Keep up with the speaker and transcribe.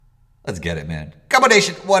Let's get it, man. Combo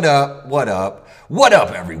Nation, what up? What up? What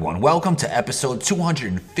up, everyone? Welcome to episode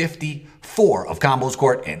 254 of Combo's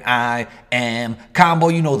Court, and I am Combo.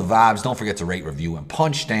 You know the vibes. Don't forget to rate, review, and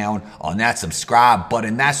punch down on that subscribe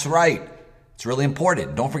button. That's right. It's really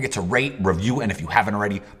important. Don't forget to rate, review, and if you haven't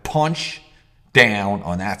already, punch down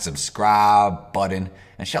on that subscribe button.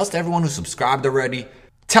 And shouts to everyone who subscribed already.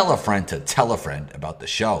 Tell a friend to tell a friend about the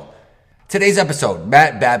show. Today's episode,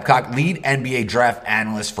 Matt Babcock, lead NBA draft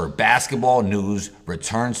analyst for Basketball News,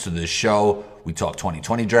 returns to the show. We talk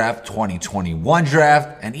 2020 draft, 2021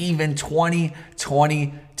 draft, and even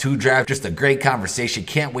 2022 draft. Just a great conversation.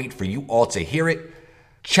 Can't wait for you all to hear it.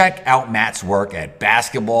 Check out Matt's work at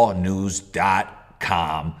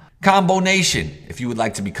basketballnews.com. Combo Nation, if you would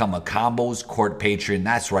like to become a Combo's Court patron,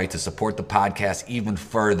 that's right, to support the podcast even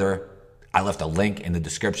further, I left a link in the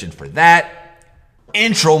description for that.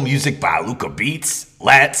 Intro music by Luca Beats.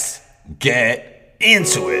 Let's get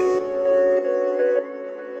into it.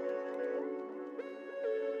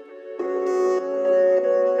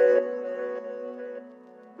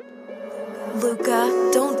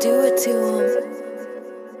 Luca, don't do it to him.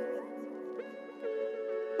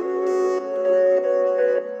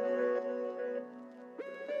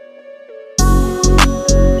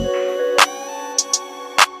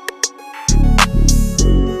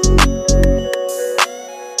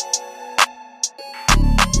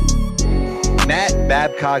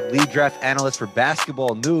 Babcock, lead draft analyst for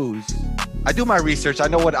Basketball News. I do my research. I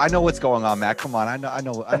know what's going on, Matt. Come on, I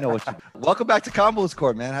know what you. Welcome back to Combo's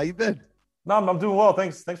Court, man. How you been? No, I'm doing well.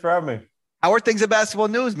 Thanks for having me. How are things at Basketball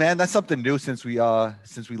News, man? That's something new since we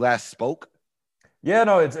last spoke. Yeah,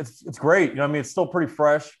 no, it's great. You know, I mean, it's still pretty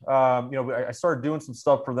fresh. I started doing some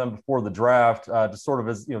stuff for them before the draft, just sort of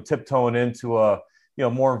as tiptoeing into a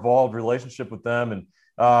more involved relationship with them, and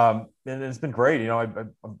it's been great.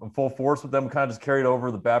 I'm full force with them. We kind of just carried over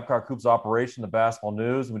the Babcock Hoops operation, the Basketball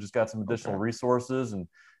News, and we just got some additional resources and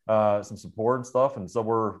some support and stuff. And so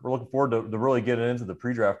we're looking forward to really getting into the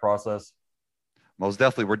pre-draft process. Most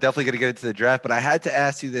definitely. We're definitely going to get into the draft, but I had to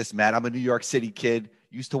ask you this, Matt. I'm a New York City kid.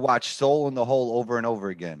 Used to watch Soul in the Hole over and over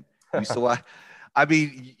again. Used to watch. I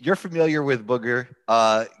mean, you're familiar with Booger.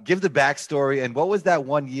 Give the backstory. And what was that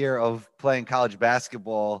 1 year of playing college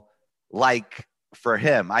basketball like for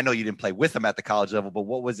him? I know you didn't play with him at the college level, but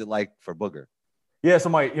what was it like for Booger? Yeah, so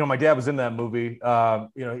my dad was in that movie.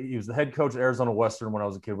 He was the head coach at Arizona Western when I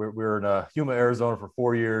was a kid. We were in Yuma, Arizona for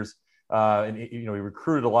 4 years, and he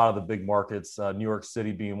recruited a lot of the big markets, New York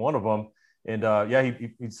City being one of them. And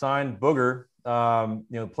he signed Booger,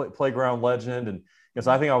 playground legend, and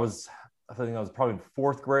so I think I was probably in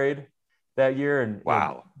fourth grade that year. And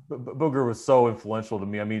wow, Booger was so influential to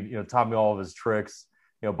me. I mean, taught me all of his tricks,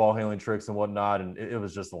 ball handling tricks and whatnot. And it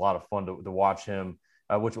was just a lot of fun to watch him,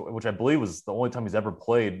 which I believe was the only time he's ever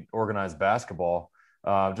played organized basketball.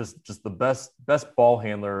 Just the best ball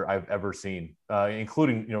handler I've ever seen,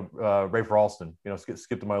 including, Rafer Alston,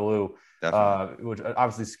 Skip to my Lou, which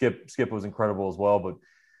obviously Skip was incredible as well. But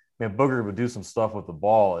man, Booger would do some stuff with the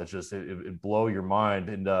ball. It's just, it blow your mind.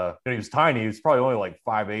 And, he was tiny. He was probably only like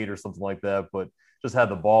 5'8" or something like that, but just had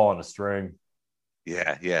the ball on a string.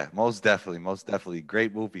 Yeah. Most definitely.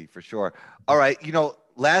 Great movie for sure. All right.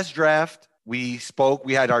 Last draft we spoke,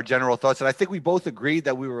 we had our general thoughts, and I think we both agreed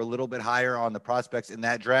that we were a little bit higher on the prospects in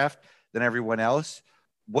that draft than everyone else.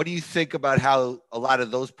 What do you think about how a lot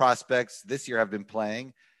of those prospects this year have been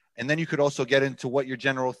playing? And then you could also get into what your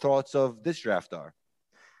general thoughts of this draft are.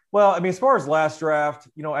 Well, I mean, as far as last draft,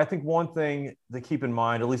 I think one thing to keep in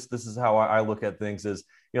mind, at least this is how I look at things, is,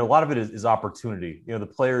 a lot of it is opportunity. The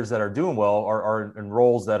players that are doing well are in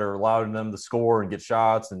roles that are allowing them to score and get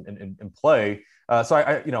shots and play. So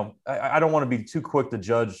I don't want to be too quick to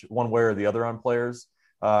judge one way or the other on players.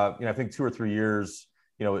 I think 2 or 3 years,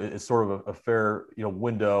 is sort of a fair,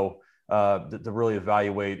 window to really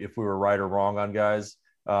evaluate if we were right or wrong on guys.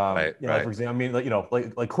 Right. For example, I mean,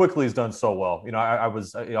 like Quickly has done so well.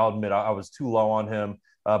 I'll admit I was too low on him,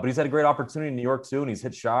 but he's had a great opportunity in New York too, and he's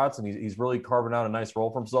hit shots, and he's really carving out a nice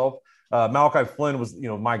role for himself. Malachi Flynn was,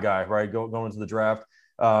 my guy, right, going into the draft.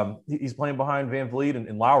 He's playing behind Van Vliet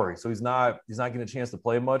and Lowry, so he's not getting a chance to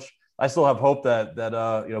play much. I still have hope that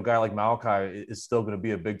a guy like Malachi is still going to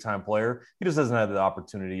be a big time player. He just hasn't had the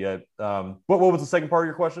opportunity yet. What was the second part of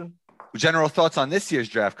your question? General thoughts on this year's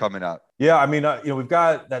draft coming up? Yeah, I mean, we've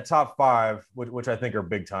got that top 5, which I think are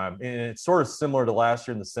big time. And it's sort of similar to last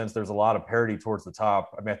year in the sense there's a lot of parity towards the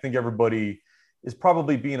top. I mean, I think everybody is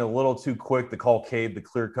probably being a little too quick to call Cade the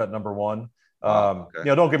clear-cut number one.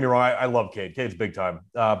 Okay. Don't get me wrong. I love Cade. Cade's big time.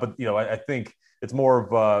 But, I think It's more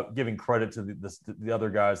of giving credit to the other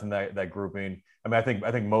guys in that grouping. I mean,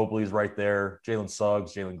 I think Mobley's right there, Jalen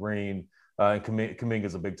Suggs, Jalen Green, and Kuminga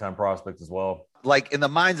is a big time prospect as well. Like in the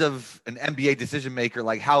minds of an NBA decision maker,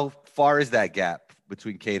 like how far is that gap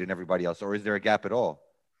between Cade and everybody else, or is there a gap at all?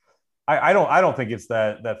 I don't think it's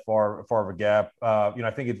that far of a gap. You know,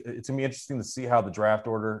 I think it's gonna be interesting to see how the draft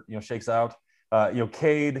order shakes out. You know,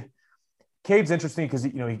 Cade's interesting because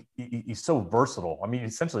he's so versatile. I mean, he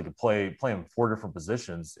essentially could play in 4 different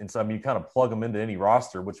positions, and so I mean, you kind of plug him into any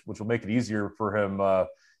roster, which will make it easier for him,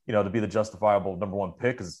 to be the justifiable number 1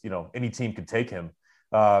 pick because any team could take him.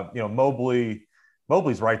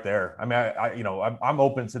 Mobley's right there. I mean, I'm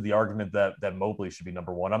open to the argument that Mobley should be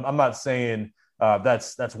number 1. I'm not saying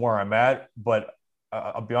that's where I'm at, but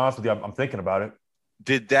I'll be honest with you, I'm thinking about it.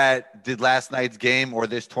 Did last night's game or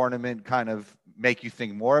this tournament kind of make you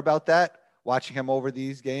think more about that? Watching him over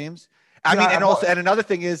these games. And another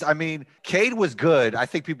thing is, I mean, Cade was good. I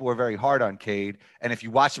think people were very hard on Cade. And if you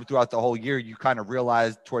watched him throughout the whole year, you kind of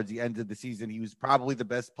realized towards the end of the season, he was probably the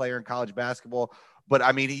best player in college basketball. But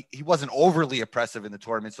I mean, he wasn't overly oppressive in the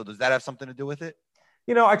tournament. So does that have something to do with it?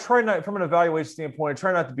 I try not, from an evaluation standpoint, I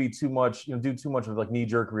try not to be too much, do too much of like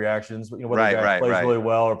knee-jerk reactions. Whether a guy plays really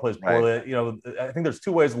well or plays poorly. I think there's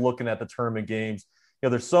 2 ways of looking at the tournament games.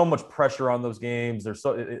 There's so much pressure on those games.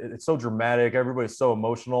 It's so dramatic. Everybody's so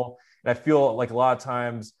emotional. And I feel like a lot of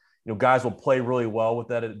times, guys will play really well with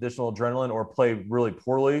that additional adrenaline or play really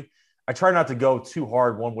poorly. I try not to go too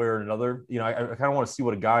hard one way or another. I kind of want to see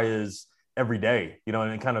what a guy is every day,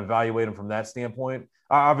 and kind of evaluate him from that standpoint.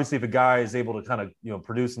 Obviously, if a guy is able to kind of,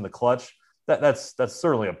 produce in the clutch, that's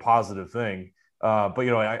certainly a positive thing. But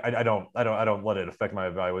I don't let it affect my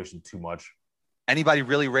evaluation too much. Anybody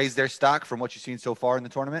really raise their stock from what you've seen so far in the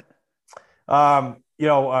tournament?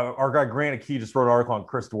 Our guy Grant Key just wrote an article on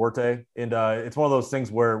Chris Duarte, and it's one of those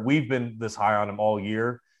things where we've been this high on him all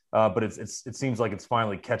year, but it seems like it's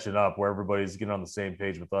finally catching up where everybody's getting on the same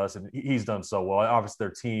page with us, and he's done so well. Obviously,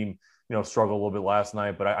 their team, struggled a little bit last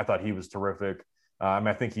night, but I thought he was terrific.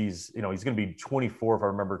 I think he's going to be 24 if I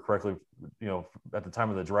remember correctly, at the time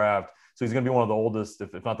of the draft. So he's going to be one of the oldest,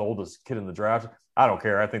 if not the oldest kid in the draft. I don't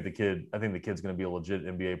care. I think the kid's going to be a legit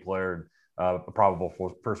NBA player and a probable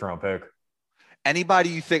first round pick. Anybody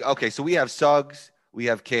you think? Okay, so we have Suggs, we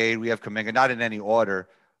have Cade, we have Kuminga, not in any order.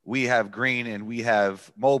 We have Green and we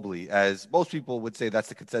have Mobley, as most people would say that's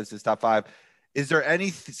the consensus top 5. Is there any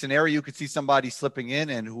scenario you could see somebody slipping in,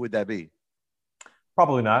 and who would that be?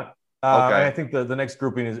 Probably not. Okay. And I think the next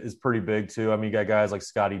grouping is pretty big too. I mean, you got guys like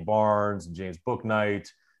Scotty Barnes and James Bouknight.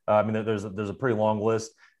 I mean, there's a pretty long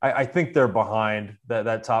list. I think they're behind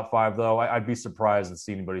that top 5 though. I'd be surprised to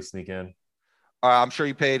see anybody sneak in. I'm sure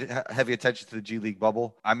you paid heavy attention to the G League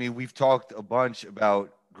bubble. I mean, we've talked a bunch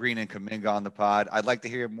about Green and Kuminga on the pod. I'd like to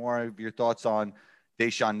hear more of your thoughts on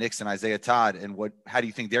Daishen Nix and Isaiah Todd, and how do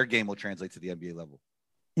you think their game will translate to the NBA level?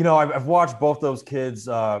 I've watched both those kids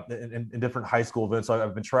in different high school events.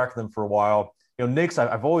 I've been tracking them for a while. Nix,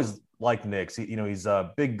 I've always liked Nix. He's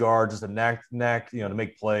a big guard, just a knack, to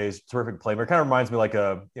make plays, terrific playmaker. Kind of reminds me like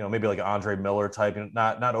maybe like an Andre Miller type,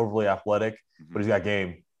 not overly athletic, but he's got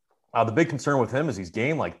game. The big concern with him is he's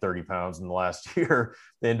gained like 30 pounds in the last year.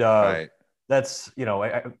 And that's,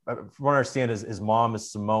 from what I understand, his mom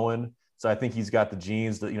is Samoan. So I think he's got the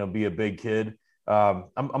genes to, be a big kid. I'm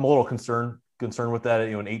a little concerned with that,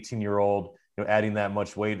 an 18-year-old, adding that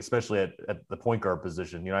much weight, especially at the point guard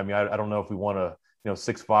position. I don't know if we want a,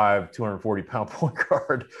 6'5", 240-pound point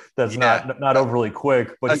guard that's not overly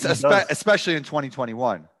quick, but especially in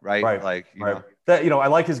 2021, right? Right. That, I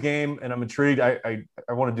like his game and I'm intrigued. I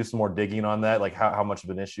want to do some more digging on that, like how much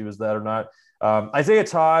of an issue is that or not. Isaiah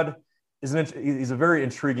Todd he's a very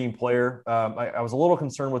intriguing player. I was a little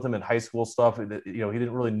concerned with him in high school stuff. He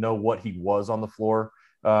didn't really know what he was on the floor.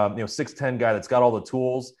 6'10" guy that's got all the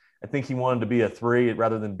tools. I think he wanted to be a 3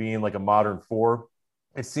 rather than being like a modern 4.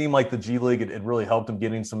 It seemed like the G League it really helped him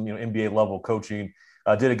getting some NBA level coaching.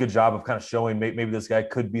 Did a good job of kind of showing maybe this guy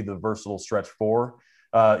could be the versatile stretch 4.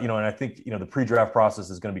 And I think the pre-draft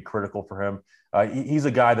process is going to be critical for him. He's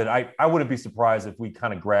a guy that I wouldn't be surprised if we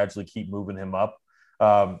kind of gradually keep moving him up.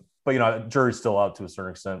 But jury's still out to a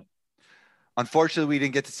certain extent. Unfortunately, we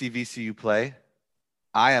didn't get to see VCU play.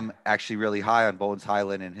 I am actually really high on Bones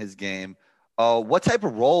Highland and his game. What type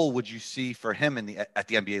of role would you see for him at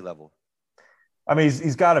the NBA level? I mean,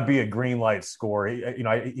 he's got to be a green light scorer.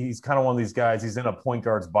 He's kind of one of these guys. He's in a point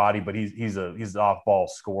guard's body, but he's an off-ball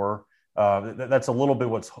scorer. That's a little bit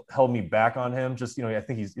what's held me back on him. Just I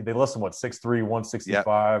think they list him 6'3",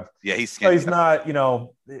 165. Yeah, he's skinny. So he's not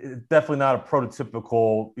definitely not a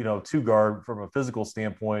prototypical 2 guard from a physical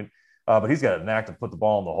standpoint. but he's got a knack to put the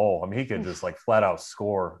ball in the hole. I mean, he could just like flat out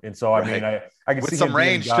score. And so, I mean, I can with see some him being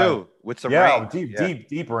a range guy, too. With some range.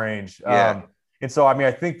 deep range. Yeah. And so, I mean,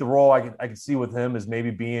 I think the role I can see with him is maybe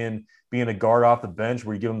being a guard off the bench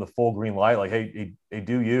where you give him the full green light, like, hey,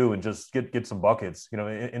 do you, and just get some buckets. You know,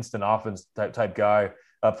 instant offense type guy.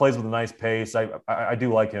 Plays with a nice pace. I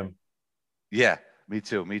do like him. Yeah, me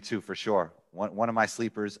too, for sure. One of my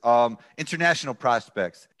sleepers. International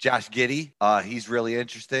prospects. Josh Giddey. He's really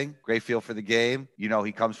interesting. Great feel for the game. You know,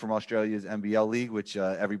 he comes from Australia's NBL league, which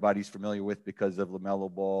everybody's familiar with because of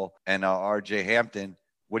LaMelo Ball and RJ Hampton.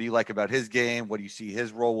 What do you like about his game? What do you see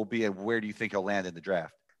his role will be, and where do you think he'll land in the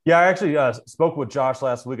draft? Yeah, I actually spoke with Josh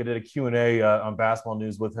last week. I did a Q&A on Basketball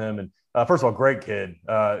News with him. And first of all, great kid.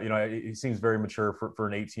 You know, he seems very mature for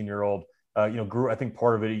an 18-year-old. You know, I think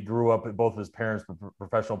part of it, he grew up, both of his parents were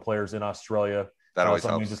professional players in Australia. That always so,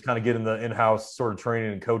 helps. I mean, just kind of getting the in-house sort of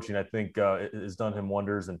training and coaching, I think has done him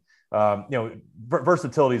wonders. And, you know,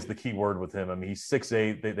 versatility is the key word with him. I mean, he's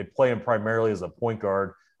 6'8". They play him primarily as a point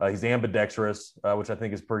guard. He's ambidextrous, which I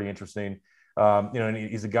think is pretty interesting. You know, and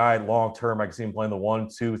he's a guy long term. I can see him playing the 1,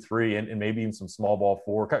 2, 3, and maybe even some small ball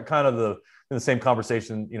 4. Kind of in the same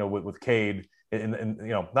conversation, you know, with Cade. And you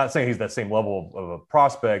know, not saying he's that same level of a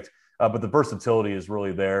prospect, but the versatility is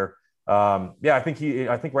really there. Yeah, I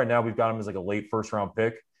think right now we've got him as like a late first round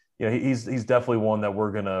pick. You know, he's definitely one that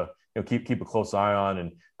we're gonna keep a close eye on,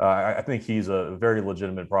 and I think he's a very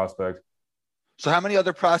legitimate prospect. So, how many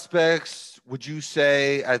other prospects would you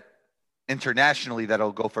say internationally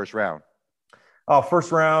that'll go first round?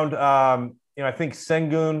 First round, you know, I think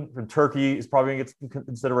Sengun from Turkey is probably going to get some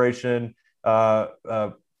consideration.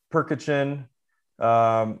 Perkachin,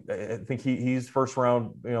 I think he's first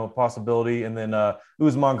round, you know, possibility. And then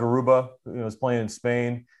Usman Garuba, you know, is playing in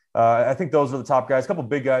Spain. I think those are the top guys. A couple of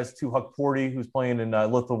big guys too. Huck Porty, who's playing in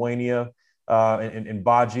Lithuania, and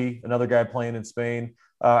Baji, another guy playing in Spain.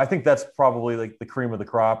 I think that's probably like the cream of the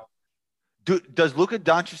crop. Does Luka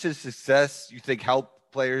Doncic's success, you think,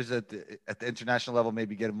 help players at the international level,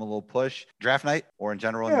 maybe get him a little push draft night or in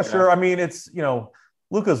general? Yeah, sure. I mean, it's, you know,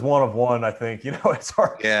 Luka's one of one, I think. You know, it's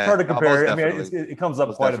hard to compare. I mean, it comes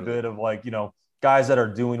up quite a bit of, like, you know, guys that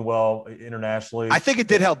are doing well internationally. I think it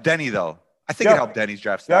did help Denny, though. I think it helped Denny's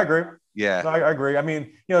draft style. Yeah, I agree. Yeah. No, I agree. I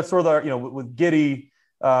mean, you know, it's sort of the, you know, with Giddey,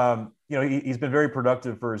 you know, he's been very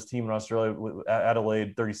productive for his team in Australia with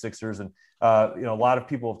Adelaide 36ers. And, you know, a lot of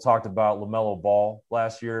people have talked about LaMelo Ball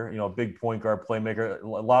last year, you know, big point guard playmaker. A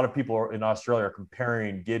lot of people in Australia are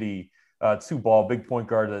comparing Giddey to Ball, big point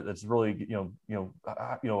guard that's really, you know,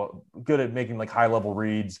 good at making like high level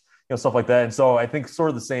reads, you know, stuff like that. And so I think sort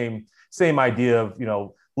of the same idea of, you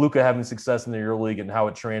know, Luka having success in the EuroLeague and how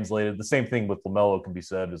it translated. The same thing with LaMelo can be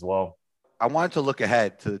said as well. I wanted to look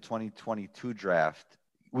ahead to the 2022 draft.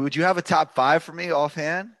 Would you have a top 5 for me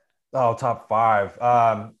offhand? Oh, top 5.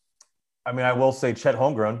 I mean, I will say Chet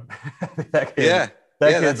Holmgren. That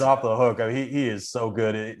kid's off the hook. I mean, he is so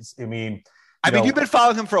good. You've been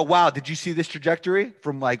following him for a while. Did you see this trajectory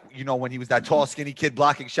from, like, you know, when he was that tall, skinny kid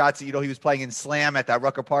blocking shots? You know, he was playing in Slam at that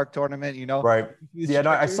Rucker Park tournament, you know? Right. Yeah,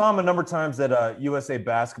 no, I saw him a number of times at USA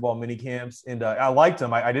basketball mini camps, and I liked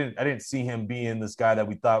him. I didn't see him being this guy that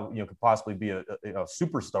we thought, you know, could possibly be a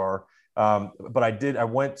superstar. But I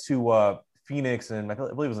went to Phoenix, and I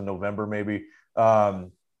believe it was in November, maybe,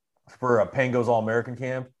 for a Pango's All-American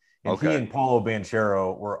camp. And he and Paulo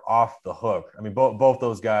Banchero were off the hook. I mean, both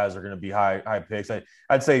those guys are going to be high picks.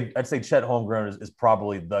 I'd say Chet Holmgren is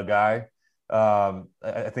probably the guy.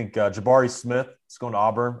 I think Jabari Smith is going to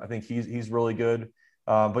Auburn. I think he's really good.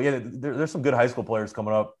 But yeah, there's some good high school players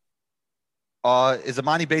coming up. Is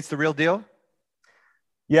Amani Bates the real deal?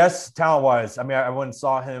 Yes, talent-wise. I mean, I went and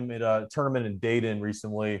saw him at a tournament in Dayton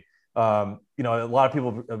recently. You know, a lot of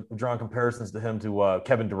people have drawn comparisons to him to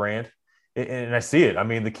Kevin Durant. And I see it. I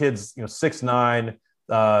mean, the kid's, you know, 6'9", you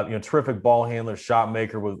know, terrific ball handler, shot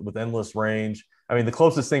maker with endless range. I mean, the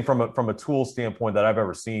closest thing from a tool standpoint that I've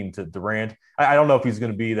ever seen to Durant. I don't know if he's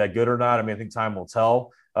going to be that good or not. I mean, I think time will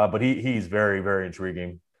tell. But he's very, very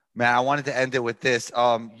intriguing. Man, I wanted to end it with this.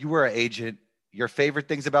 You were an agent. Your favorite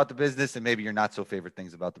things about the business, and maybe your not so favorite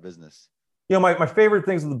things about the business. You know, my favorite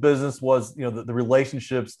things in the business was, you know, the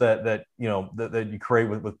relationships that you know that you create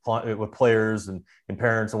with players and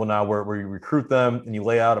parents and whatnot, where you recruit them and you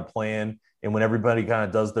lay out a plan, and when everybody kind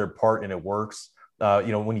of does their part and it works, you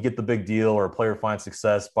know, when you get the big deal or a player finds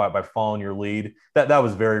success by following your lead, that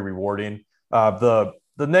was very rewarding. The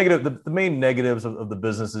main negatives of the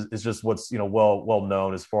business is just what's, you know, well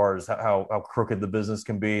known as far as how crooked the business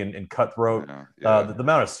can be and cutthroat. The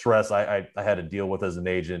amount of stress I had to deal with as an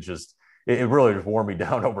agent just. It really just wore me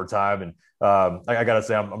down over time. And I got to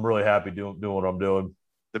say, I'm really happy doing what I'm doing.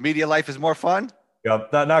 The media life is more fun. Yeah,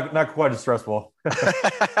 not quite as stressful.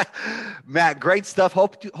 Matt, great stuff.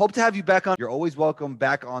 Hope to have you back on. You're always welcome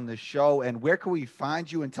back on the show. And where can we find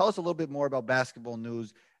you? And tell us a little bit more about basketball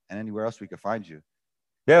news and anywhere else we can find you.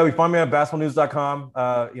 Yeah, we find me at basketballnews.com.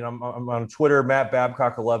 I'm on Twitter, Matt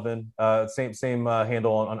Babcock 11. Same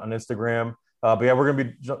handle on Instagram. But yeah, we're gonna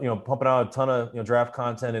be pumping out a ton of draft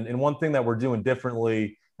content. And one thing that we're doing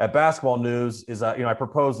differently at Basketball News is I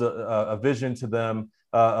proposed a vision to them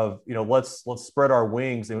of let's spread our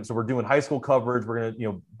wings. And so we're doing high school coverage. We're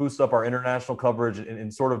gonna boost up our international coverage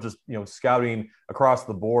and sort of just scouting across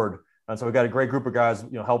the board. And so we got a great group of guys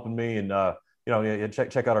helping me, and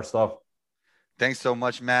check out our stuff. Thanks so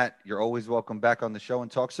much, Matt. You're always welcome back on the show, and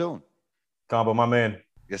talk soon. Combo, my man.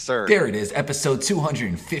 Yes, sir. There it is. Episode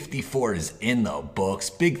 254 is in the books.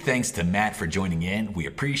 Big thanks to Matt for joining in. We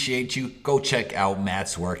appreciate you. Go check out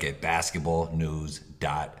Matt's work at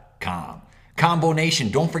basketballnews.com. Combo Nation,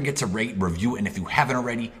 don't forget to rate, review, and if you haven't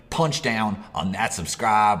already, punch down on that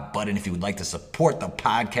subscribe button. If you would like to support the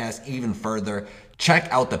podcast even further, check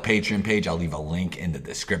out the Patreon page. I'll leave a link in the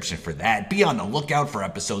description for that. Be on the lookout for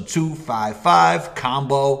episode 255.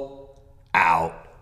 Combo out.